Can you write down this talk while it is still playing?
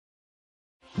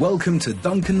Welcome to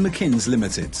Duncan McInnes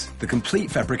Limited, the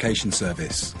complete fabrication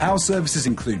service. Our services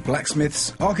include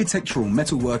blacksmiths, architectural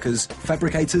metalworkers,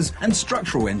 fabricators and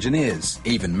structural engineers,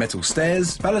 even metal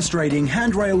stairs, balustrading,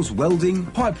 handrails, welding,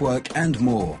 pipework and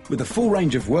more. With a full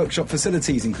range of workshop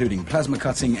facilities including plasma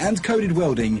cutting and coded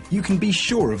welding, you can be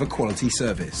sure of a quality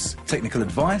service. Technical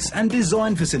advice and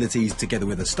design facilities together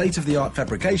with a state-of-the-art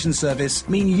fabrication service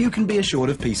mean you can be assured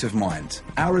of peace of mind.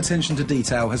 Our attention to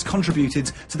detail has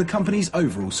contributed to the company's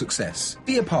overall success.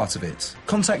 Be a part of it.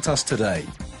 Contact us today.